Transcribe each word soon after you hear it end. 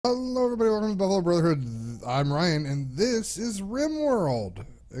Hello everybody, welcome to Buffalo Brotherhood. I'm Ryan, and this is RimWorld,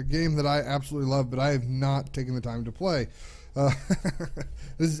 a game that I absolutely love, but I have not taken the time to play. Uh,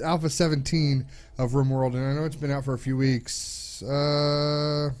 this is Alpha 17 of RimWorld, and I know it's been out for a few weeks,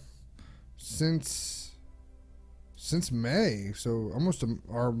 since May, so almost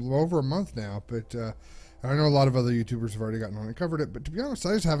over a month now, but I know a lot of other YouTubers have already gotten on and covered it, but to be honest,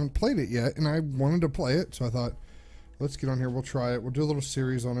 I just haven't played it yet, and I wanted to play it, so I thought, let's get on here. We'll try it. We'll do a little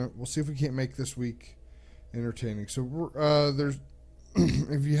series on it. We'll see if we can't make this week entertaining. So there's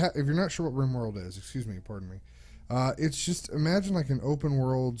if you're not sure what RimWorld is, excuse me, pardon me. It's just imagine like an open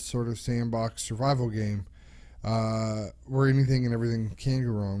world sort of sandbox survival game where anything and everything can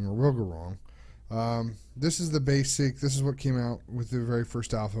go wrong or will go wrong. This is the basic. This is what came out with the very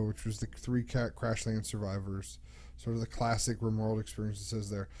first alpha, which was the 3 Crashland survivors. Sort of the classic RimWorld experience. It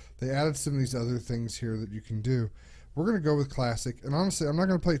says there. They added some of these other things here that you can do. We're going to go with classic, and honestly, I'm not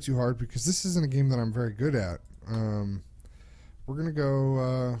going to play it too hard because this isn't a game that I'm very good at. We're going to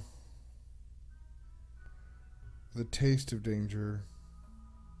go the taste of danger.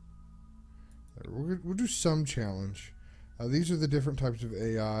 We'll do some challenge. These are the different types of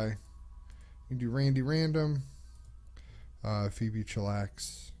AI. You can do Randy Random, Phoebe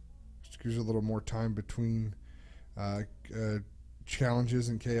Chillax, which gives you a little more time between challenges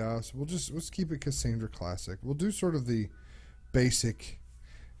and chaos. Let's keep it Cassandra Classic. We'll do sort of the basic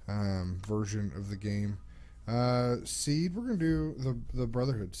version of the game. Seed, we're gonna do the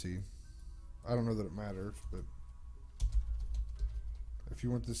Brotherhood seed. I don't know that it matters, but if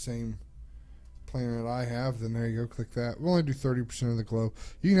you want the same plan that I have, then there you go, click that. We'll only do 30% of the globe.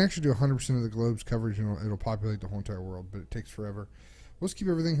 You can actually do 100% of the globe's coverage and it'll populate the whole entire world, but it takes forever. Let's keep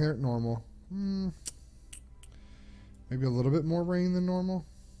everything here at normal. Maybe a little bit more rain than normal.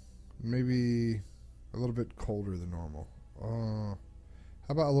 Maybe a little bit colder than normal. How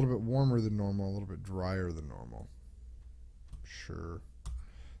about a little bit warmer than normal, a little bit drier than normal? Sure.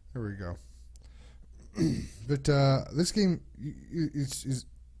 There we go. But this game is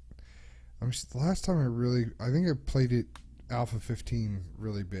I mean, the last time I think I played it Alpha 15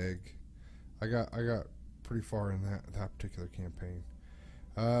 really big. I got pretty far in that particular campaign.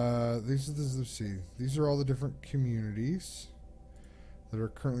 These are all the different communities that are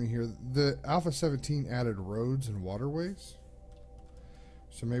currently here. The Alpha 17 added roads and waterways,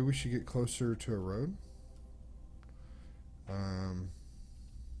 so maybe we should get closer to a road.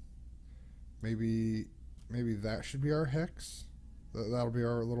 Maybe that should be our hex. That'll be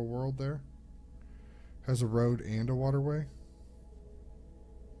our little world there. Has a road and a waterway.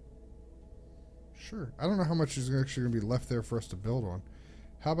 Sure. I don't know how much is actually going to be left there for us to build on.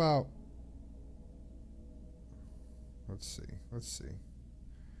 How about, let's see.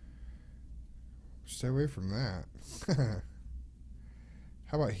 Stay away from that.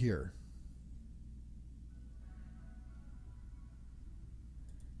 How about here?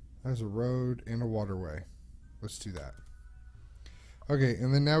 There's a road and a waterway. Let's do that. Okay,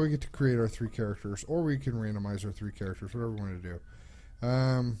 and then now we get to create our 3 characters, or we can randomize our 3 characters, whatever we want to do.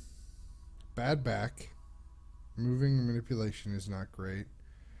 Bad back. Moving and manipulation is not great.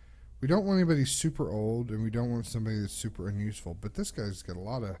 We don't want anybody super old, and we don't want somebody that's super unuseful. But this guy's got a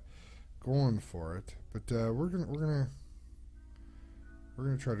lot of going for it. But we're gonna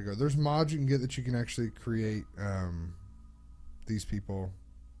try to go. There's mods you can get that you can actually create these people,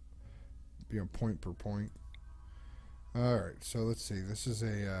 point per point. All right, so let's see. This is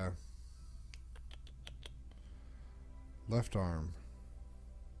a left arm.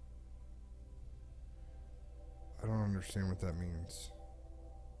 I don't understand what that means.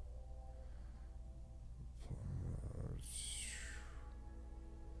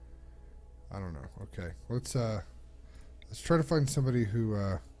 I don't know. Okay, let's try to find somebody who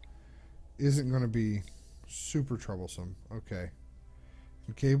isn't going to be super troublesome. Okay,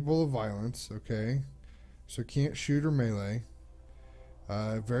 incapable of violence. Okay, so can't shoot or melee.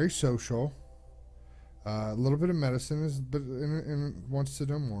 Very social. A little bit of medicine and wants to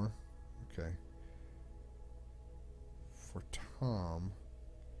know more. Okay. For Tom,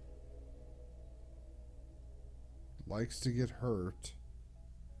 likes to get hurt.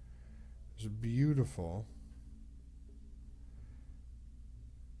 Is beautiful.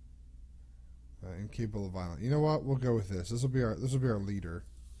 Incapable of violence. You know what? We'll go with this. This will be our leader.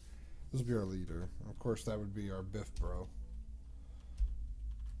 This will be our leader. Of course, that would be our Biff Bro.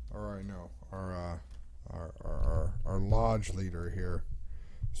 Or I know our lodge leader here.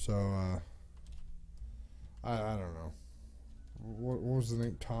 So I don't know. What was the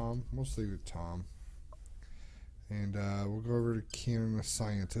name? Tom. We'll leave it Tom. And we'll go over to canon of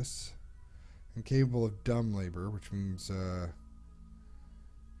scientists. Incapable of dumb labor, which means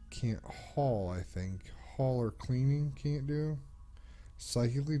can't haul, I think. Haul or cleaning can't do.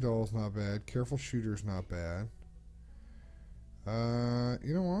 Psychically dull is not bad. Careful shooter is not bad.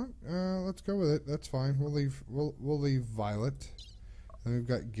 You know what? Let's go with it. That's fine. We'll leave Violet. And we've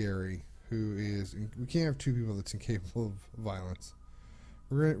got Gary, who is... We can't have two people that's incapable of violence.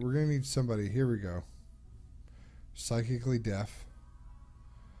 We're gonna need somebody. Here we go. Psychically deaf.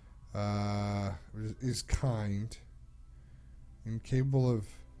 Is kind. Incapable of...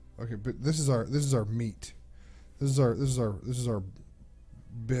 Okay, but this is our meat. This is our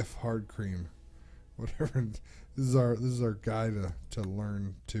Biff hard cream. Whatever. This is our guy to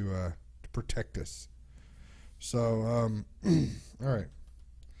learn to protect us. So all right.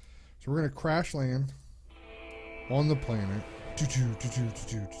 So we're gonna crash land on the planet,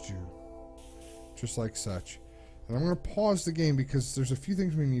 just like such. And I'm gonna pause the game because there's a few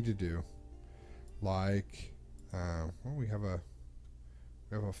things we need to do, like well, we have a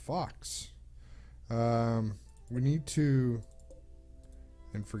fox. We need to,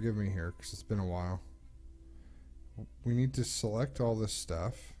 and forgive me here because it's been a while. We need to select all this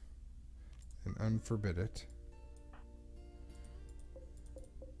stuff and unforbid it.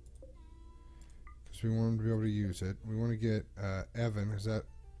 Because we want him to be able to use it. We want to get Evan. Was that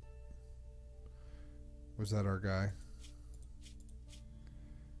our guy?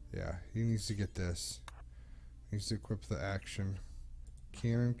 Yeah, he needs to get this. He needs to equip the action.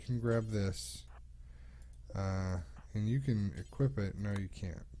 Cannon can grab this. And you can equip it. No, you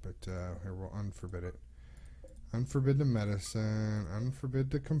can't. But here, we'll unforbid it. Unforbid the medicine.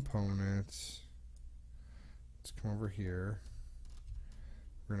 Unforbid the components. Let's come over here.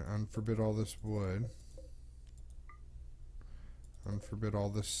 We're going to unforbid all this wood. Unforbid all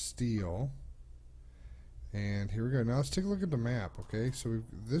this steel. And here we go. Now let's take a look at the map, okay? So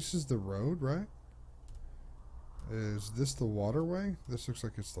this is the road, right? Is this the waterway? This looks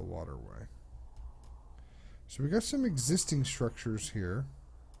like it's the waterway. So we got some existing structures here.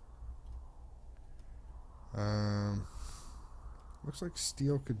 Looks like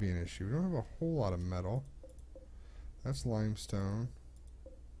steel could be an issue. We don't have a whole lot of metal. That's limestone.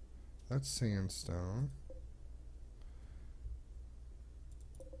 That's sandstone.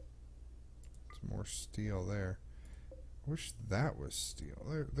 Some more steel there. I wish that was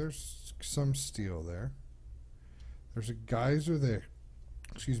steel. There's some steel there. There's a geyser there.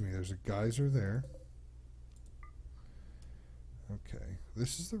 Excuse me, there's a geyser there. Okay,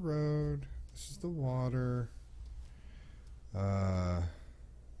 this is the road. This is the water.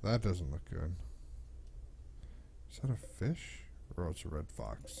 That doesn't look good. Is that a fish? Or it's a red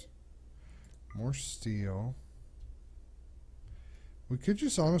fox. More steel. We could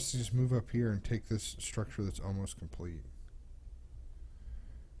just honestly just move up here and take this structure that's almost complete.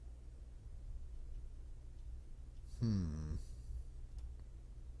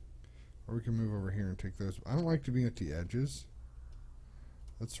 Or we can move over here and take those. I don't like to be at the edges.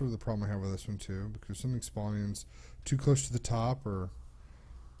 That's sort of the problem I have with this one too, because something spawning's too close to the top, or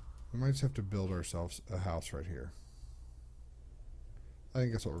we might just have to build ourselves a house right here. I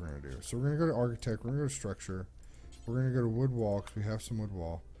think that's what we're going to do. So we're going to go to architect, we're going to go to structure, we're going to go to wood wall because we have some wood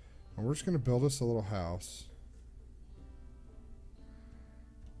wall, and we're just going to build us a little house.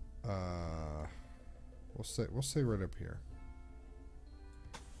 We'll say right up here.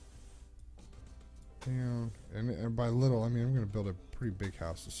 And by little, I mean I'm going to build a pretty big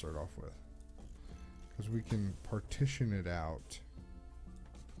house to start off with, because we can partition it out.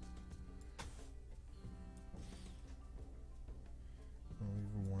 I'll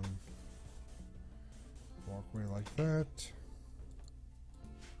leave one walkway like that.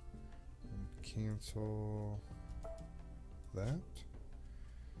 And cancel that.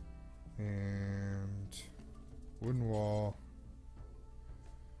 And wooden wall.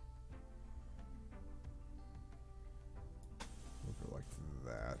 Like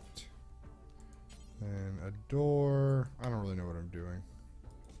that. And a door. I don't really know what I'm doing.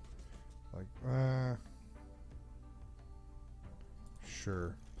 Like,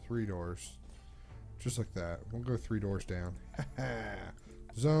 sure. 3 doors. Just like that. We'll go 3 doors down.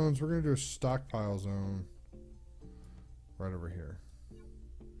 Zones. We're going to do a stockpile zone right over here.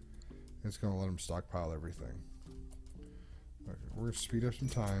 It's going to let them stockpile everything. Okay, we're going to speed up some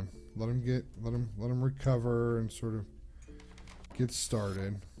time. Let them recover and sort of get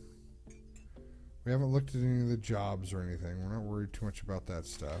started. We haven't looked at any of the jobs or anything. We're not worried too much about that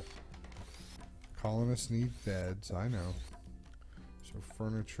stuff. Colonists need beds, I know. So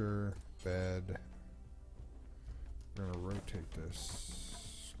furniture, bed. We're gonna rotate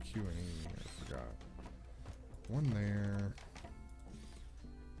this. Q and E, I forgot. One there.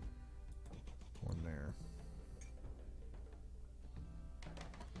 One there.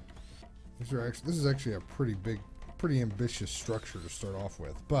 This is actually a pretty ambitious structure to start off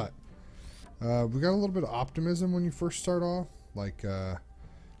with. But we got a little bit of optimism when you first start off. Like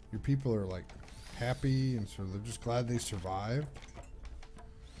your people are like happy and sort of they're just glad they survived.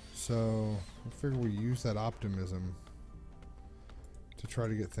 So I figure we use that optimism to try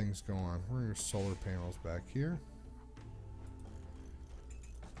to get things going. We're going to solar panels back here.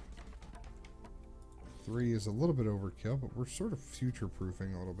 3 is a little bit overkill, but we're sort of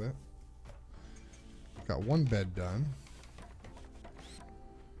future-proofing a little bit. Got 1 bed done.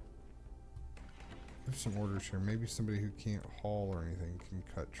 There's some orders here. Maybe somebody who can't haul or anything can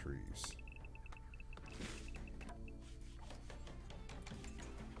cut trees.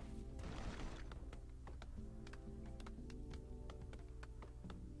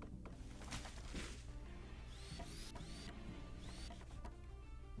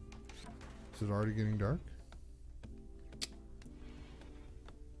 Is it already getting dark?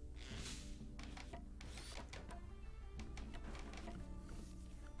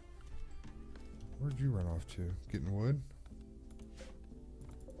 Where'd you run off to? Getting wood?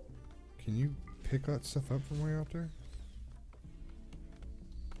 Can you pick that stuff up from way out there?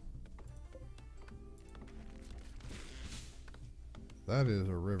 That is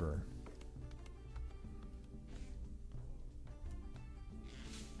a river.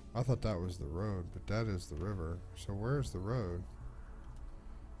 I thought that was the road, but that is the river. So where's the road?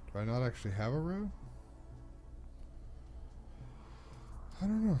 Do I not actually have a road? I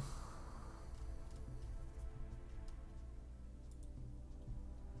don't know.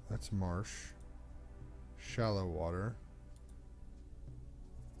 That's marsh. Shallow water.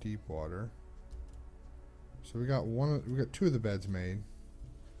 Deep water. So we got 2 of the beds made.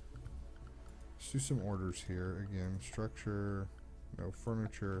 Let's do some orders here. Again, structure. No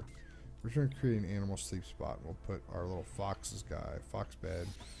furniture. We're just going to create an animal sleep spot. We'll put our little fox bed,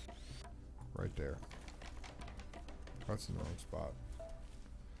 right there. That's in the wrong spot.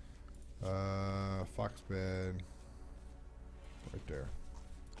 Fox bed, right there.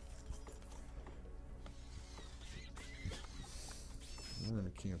 We're going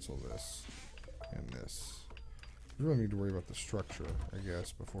to cancel this and this. We really need to worry about the structure, I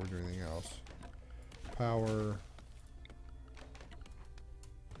guess, before we do anything else. Power.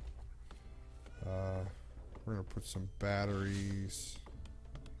 We're going to put some batteries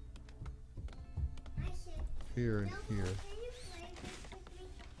here and here.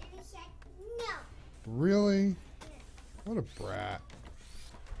 No. Really? What a brat.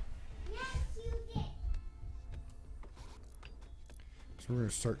 Yes, you did. So we're going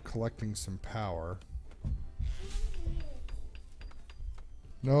to start collecting some power.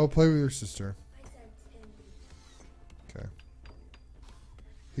 No, play with your sister. Okay.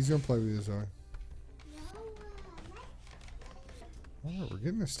 He's going to play with you, Zoe. Alright, we're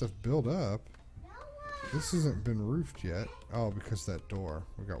getting this stuff built up. This hasn't been roofed yet. Oh, because that door.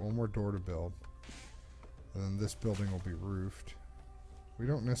 We got 1 more door to build. And then this building will be roofed. We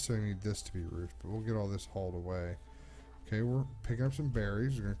don't necessarily need this to be roofed, but we'll get all this hauled away. Okay, we're picking up some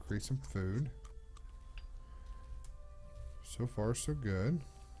berries. We're going to create some food. So far, so good.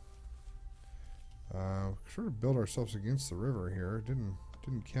 Sort of build ourselves against the river here. Didn't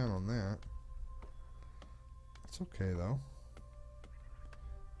count on that. It's okay, though.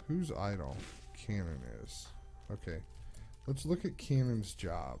 Who's idle? Cannon is. Okay. Let's look at Cannon's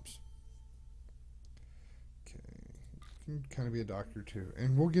jobs. Okay. Can kind of be a doctor too.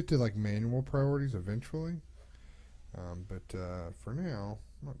 And we'll get to like manual priorities eventually. But for now,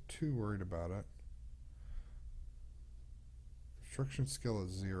 I'm not too worried about it. Construction skill is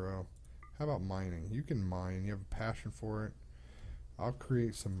 0. How about mining? You can mine. You have a passion for it. I'll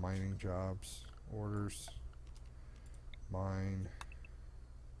create some mining jobs. Orders. Mine.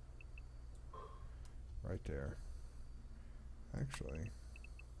 Right there. Actually,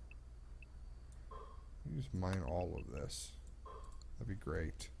 you just mine all of this. That'd be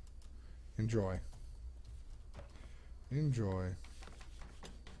great. Enjoy. Enjoy.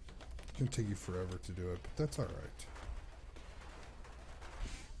 It's gonna take you forever to do it, but that's all right.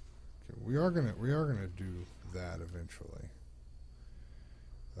 Okay, we are gonna do that eventually.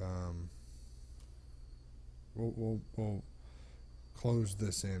 We'll close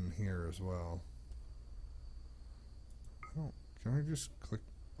this in here as well. Can I just click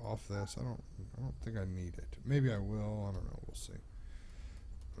off this? I don't think I need it. Maybe I will. I don't know. We'll see.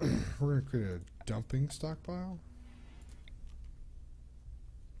 We're going to create a dumping stockpile.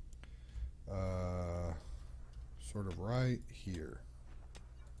 Sort of right here.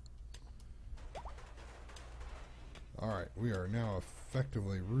 Alright, we are now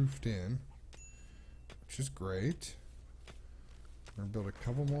effectively roofed in, which is great. We're going to build a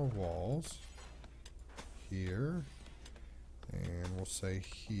couple more walls here, and we'll say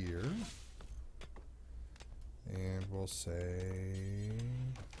here, and we'll say,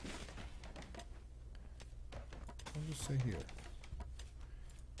 I'll just say here.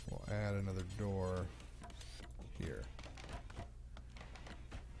 We'll add another door here.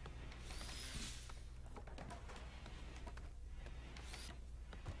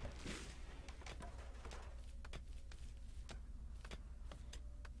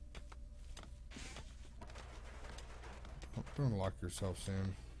 Don't lock yourself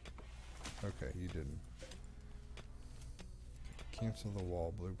soon. Okay, you didn't. Cancel the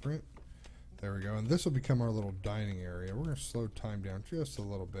wall blueprint. There we go. And this will become our little dining area. We're going to slow time down just a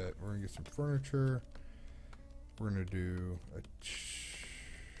little bit. We're going to get some furniture. We're going to do a...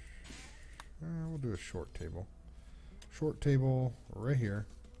 we'll do a short table. Short table right here.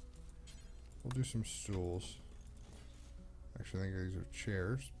 We'll do some stools. Actually, I think these are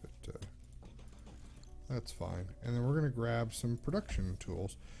chairs, but... that's fine. And then we're going to grab some production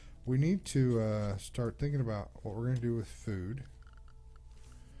tools. We need to start thinking about what we're going to do with food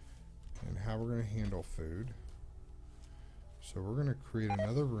and how we're going to handle food. So we're going to create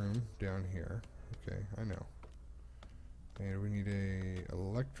another room down here. Okay, I know. And we need a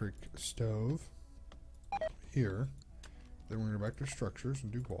electric stove here. Then we're going to go back to structures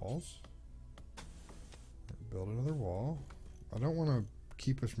and do walls. Build another wall. I don't want to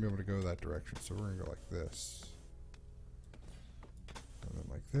keep us from being able to go that direction, so we're going to go like this. And then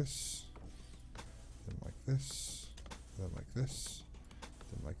like this. Then like this. Then like this.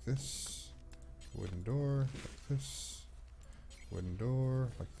 Then like this. Wooden door, like this. Wooden door,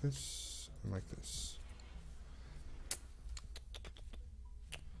 like this. And like this.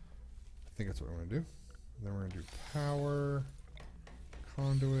 I think that's what we want to do. And then we're going to do power,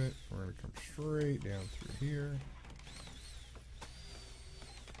 conduit. We're going to come straight down through here.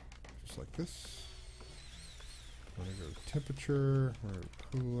 Just like this. We're going to go to temperature. We're going to go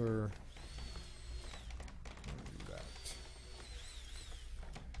cooler. We're going to do that.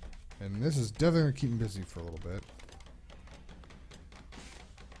 And this is definitely going to keep me busy for a little bit.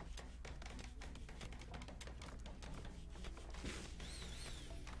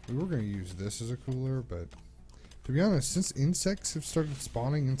 We were going to use this as a cooler, but to be honest, since insects have started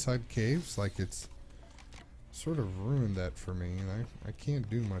spawning inside caves, like it's sort of ruined that for me, and I can't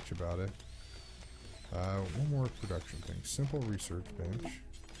do much about it. One more production thing. Simple research bench.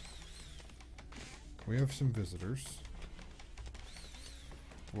 We have some visitors.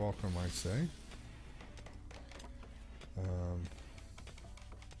 Welcome, I say.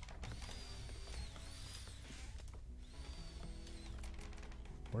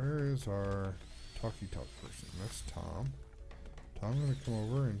 Where is our talky talk person? That's Tom. Tom's going to come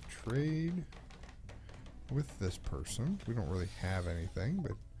over and trade with this person. We don't really have anything,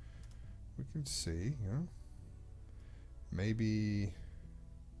 but we can see, you know. Maybe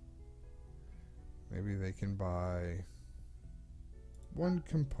they can buy one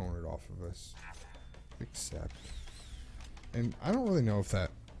component off of us. Accept. And I don't really know if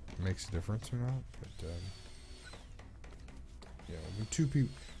that makes a difference or not, but you know,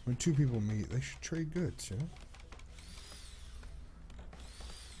 when two people meet, they should trade goods, you know.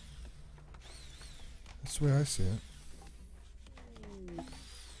 That's the way I see it.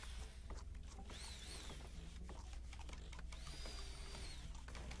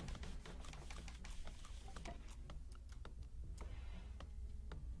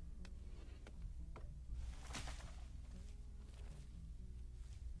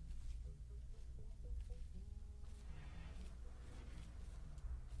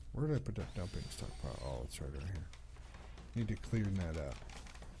 Where did I put that dumping stockpile? Oh, it's right over here. Need to clear that up.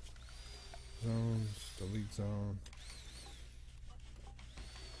 Zones, delete zone.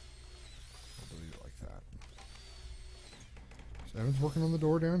 I'll delete it like that. So Evan's working on the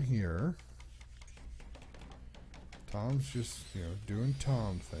door down here. Tom's just, you know, doing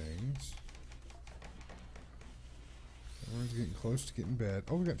Tom things. Everyone's getting close to getting bed.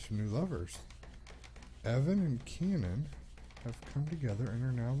 Oh, we got some new lovers. Evan and Cannon have come together and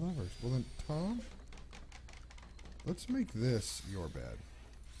are now lovers. Well then, Tom, let's make this your bed.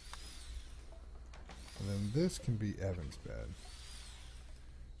 And then this can be Evan's bed.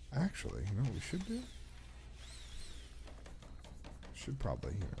 Actually, you know what we should do? Should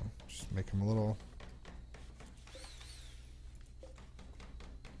probably, you know, just make him a little...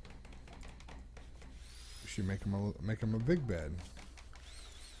 We should make him a big bed.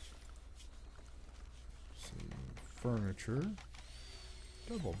 Furniture,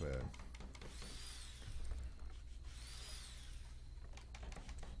 double bed.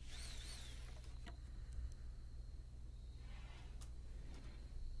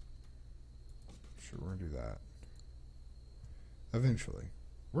 Sure, we're going to do that. Eventually.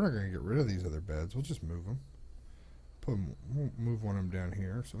 We're not going to get rid of these other beds. We'll just move them. We'll move one of them down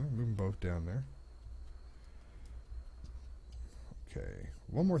here. So move them both down there. Okay.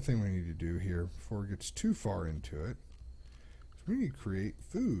 One more thing we need to do here before it gets too far into it is we need to create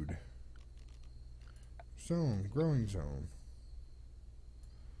food. Zone. Growing zone.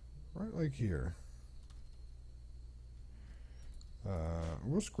 Right like here.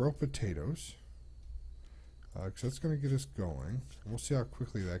 We'll just grow potatoes. Because that's going to get us going. We'll see how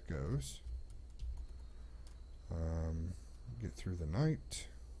quickly that goes. Get through the night.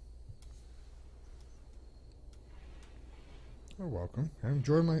 You're welcome.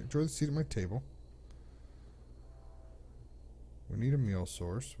 Enjoy the seat at my table. We need a meal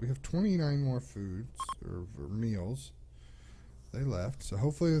source. We have 29 more foods or meals. They left, so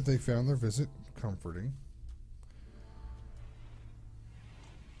hopefully they found their visit comforting.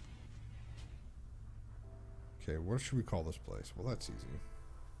 Okay, what should we call this place? Well, that's easy.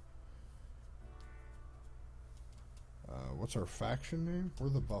 What's our faction name? We're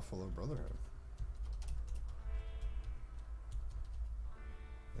the Buffalo Brotherhood.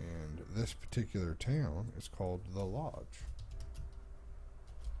 And this particular town is called The Lodge.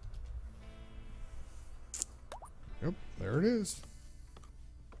 Yep, there it is.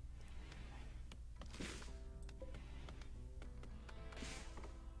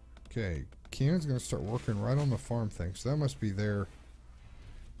 Okay, Cannon's gonna start working right on the farm thing, so that must be their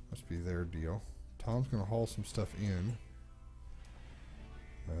deal. Tom's gonna haul some stuff in.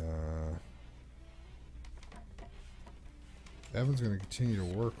 Evan's gonna continue to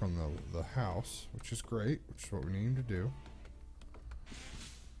work on the house, which is great, which is what we need him to do.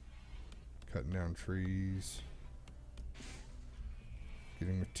 Cutting down trees,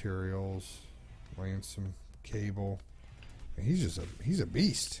 getting materials, laying some cable. And he's a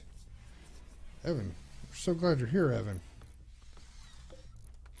beast. Evan, we're so glad you're here, Evan.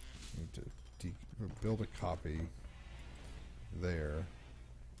 Need to build a copy there,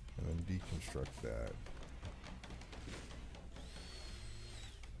 and then deconstruct that.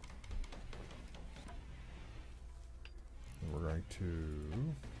 And we're going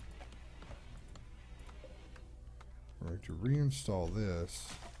to reinstall this.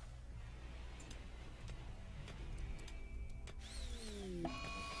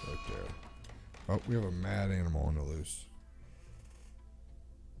 Right there. Oh, we have a mad animal on the loose.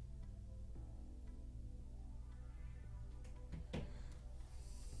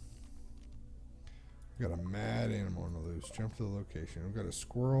 We got a mad animal on the loose. Jump to the location. We've got a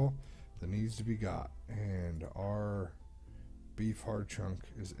squirrel that needs to be got. And our beef hard chunk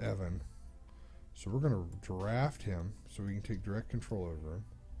is Evan. So we're going to draft him so we can take direct control over him.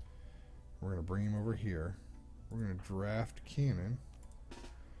 We're going to bring him over here. We're going to draft Cannon.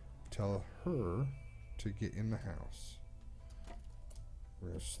 Tell her to get in the house. We're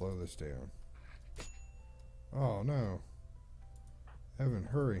going to slow this down. Oh no. Evan,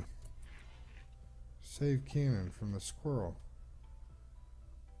 hurry. Save Cannon from the squirrel.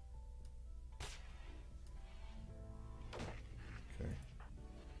 Okay.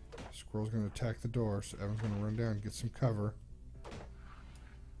 Squirrel's going to attack the door, so Evan's going to run down and get some cover.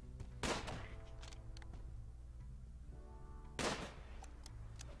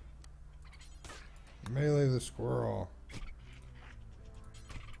 Melee the squirrel.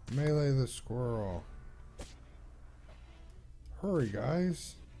 Melee the squirrel. Hurry,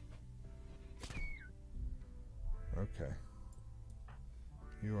 guys. Okay.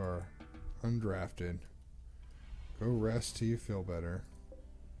 You are undrafted. Go rest till you feel better.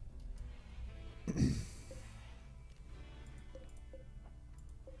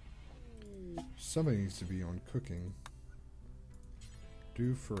 Somebody needs to be on cooking.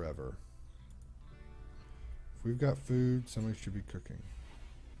 Do forever. If we've got food, somebody should be cooking.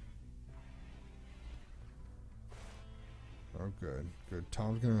 Oh, good. Good.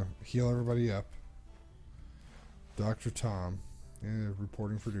 Tom's going to heal everybody up. Dr. Tom,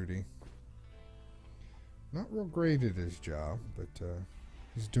 reporting for duty. Not real great at his job, but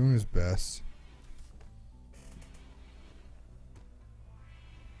he's doing his best.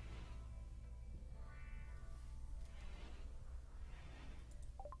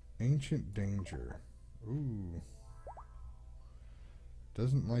 Ancient danger. Ooh.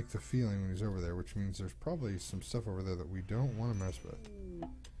 Doesn't like the feeling when he's over there, which means there's probably some stuff over there that we don't want to mess with.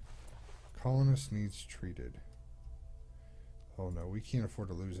 Colonist needs treated. Oh no, we can't afford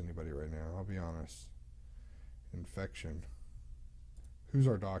to lose anybody right now, I'll be honest. Infection. Who's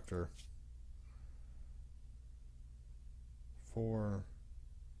our doctor? 4,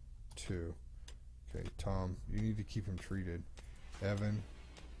 2. Okay, Tom, you need to keep him treated. Evan,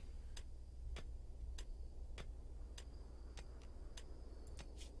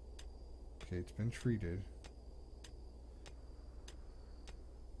 Okay, it's been treated.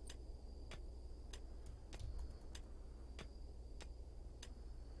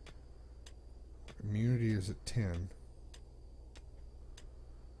 Immunity is at 10.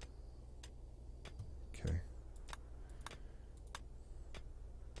 Okay.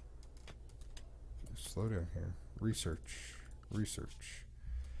 Slow down here. Research. Research.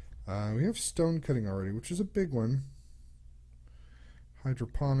 We have stone cutting already, which is a big one.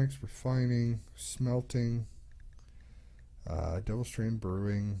 Hydroponics, refining, smelting, double strain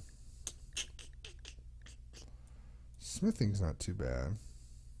brewing. Smithing's not too bad.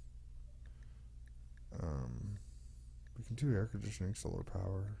 We can do air conditioning, solar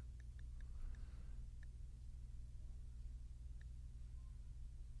power.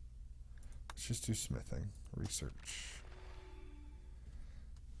 Let's just do smithing. Research.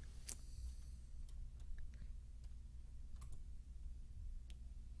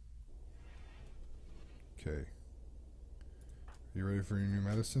 Okay. You ready for your new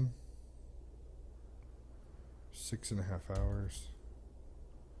medicine? 6.5 hours.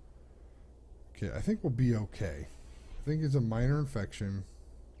 Okay, I think we'll be okay. I think it's a minor infection.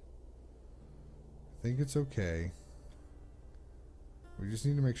 I think it's okay. We just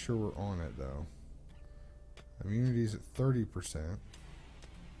need to make sure we're on it, though. Immunity's at 30%.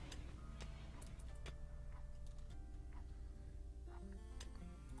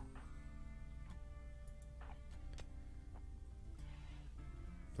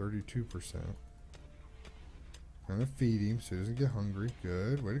 %. Gonna feed him so he doesn't get hungry.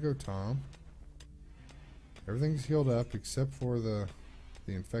 Good. Way to go, Tom. Everything's healed up except for the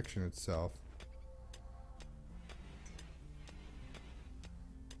infection itself.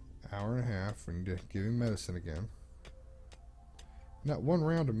 Hour and a half. We need to give him medicine again. Not one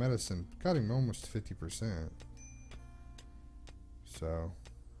round of medicine. Got him almost 50%. So.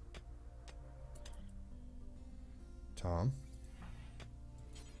 Tom.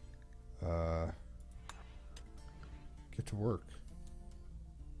 Get to work.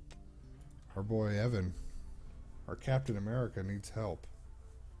 Our boy Evan, our Captain America, needs help.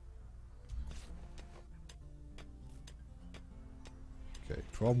 Okay,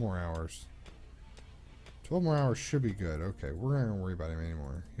 12 more hours. 12 more hours should be good. Okay, we're not going to worry about him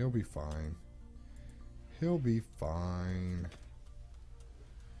anymore. He'll be fine. He'll be fine.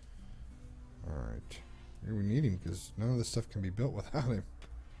 Alright. We need him because none of this stuff can be built without him.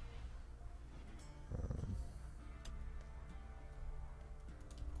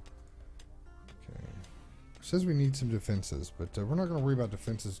 Says we need some defenses, but we're not going to worry about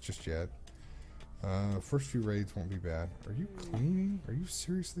defenses just yet. First few raids won't be bad. Are you cleaning? Are you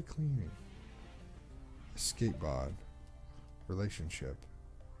seriously cleaning? Escape bod. Relationship.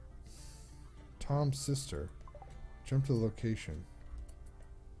 Tom's sister. Jump to the location.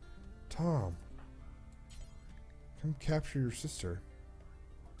 Tom. Come capture your sister.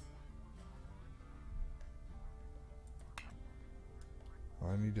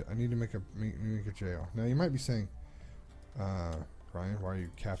 I need to make a jail. Now you might be saying, Ryan, why are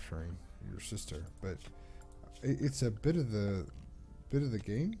you capturing your sister? But it's a bit of the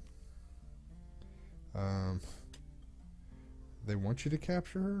game. They want you to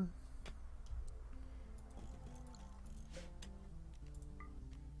capture her.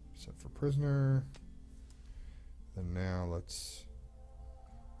 Set for prisoner. And now let's.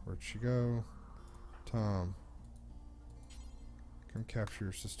 Where'd she go? Tom. Come capture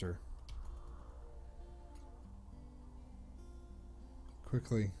your sister.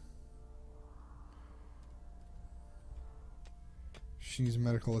 Quickly. She needs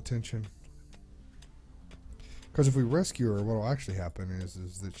medical attention. Because if we rescue her, what will actually happen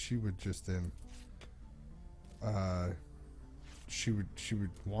is that she would just then she would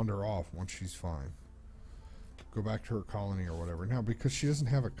wander off once she's fine. Go back to her colony or whatever. Now, because she doesn't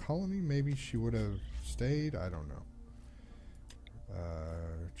have a colony, maybe she would have stayed. I don't know.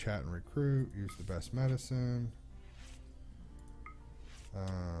 Chat and recruit. Use the best medicine.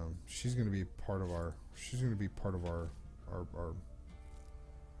 She's going to be part of our. She's going to be part of our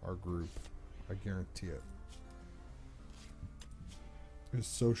group. I guarantee it. As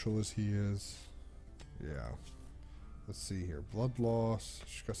social as he is, yeah. Let's see here. Blood loss.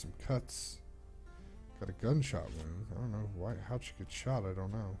 She's got some cuts. Got a gunshot wound. I don't know why. How'd she get shot? I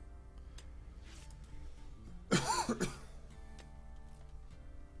don't know.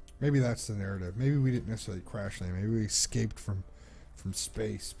 Maybe that's the narrative. Maybe we didn't necessarily crash land. Maybe we escaped from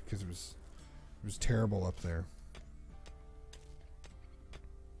space because it was terrible up there.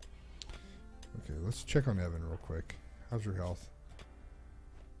 Okay, let's check on Evan real quick. How's your health?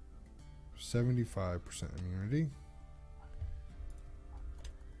 75% immunity.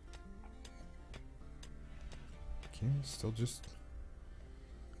 Yeah, still just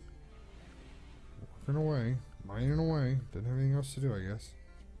working away, mining away. Didn't have anything else to do, I guess.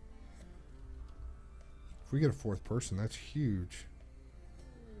 If we get a fourth person, that's huge.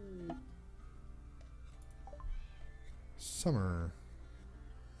 Summer.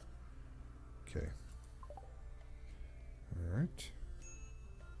 Okay. Alright.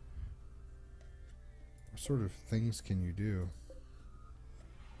 What sort of things can you do?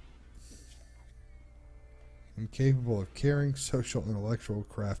 Incapable of caring, social, intellectual,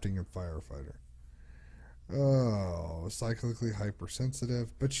 crafting, and firefighter. Oh, cyclically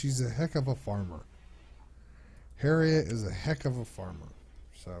hypersensitive, but she's a heck of a farmer. Harriet is a heck of a farmer.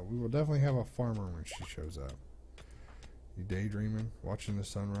 So we will definitely have a farmer when she shows up. You daydreaming? Watching the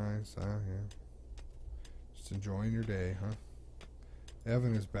sunrise? Ah, yeah. Just enjoying your day, huh?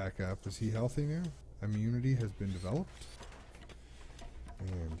 Evan is back up. Is he healthy now? Immunity has been developed.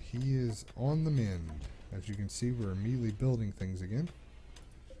 And he is on the mend. As you can see, we're immediately building things again.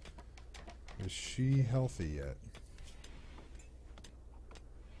 Is she healthy yet?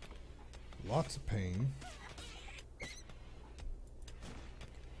 Lots of pain.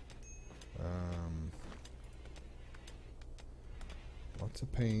 Lots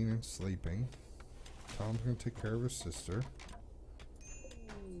of pain and sleeping. Tom's going to take care of his sister.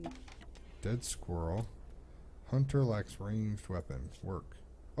 Dead squirrel. Hunter lacks ranged weapon. Work.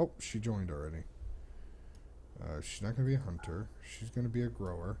 Oh, she joined already. She's not going to be a hunter. She's going to be a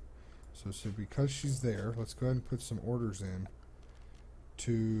grower. So because she's there, let's go ahead and put some orders in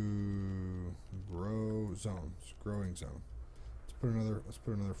to grow zones. Growing zone. Let's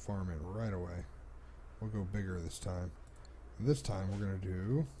put another farm in right away. We'll go bigger this time. And this time we're going to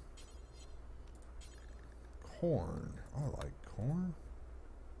do corn. I like corn.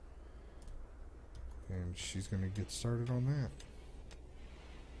 And she's going to get started on that.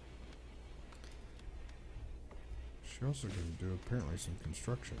 She also going to do apparently some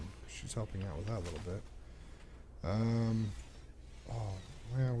construction. She's helping out with that a little bit. Oh,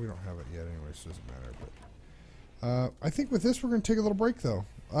 well, we don't have it yet anyway, so it doesn't matter. But I think with this, we're going to take a little break, though.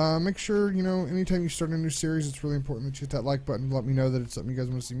 Make sure, you know, anytime you start a new series, it's really important that you hit that like button to let me know that it's something you guys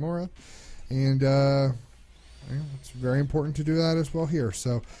want to see more of. And it's very important to do that as well here.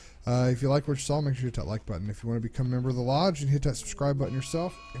 So if you like what you saw, make sure you hit that like button. If you want to become a member of the Lodge, and hit that subscribe button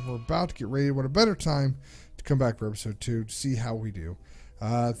yourself. And we're about to get ready. What a better time to come back for episode 2 to see how we do.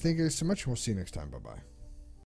 Thank you guys so much, and we'll see you next time. Bye-bye.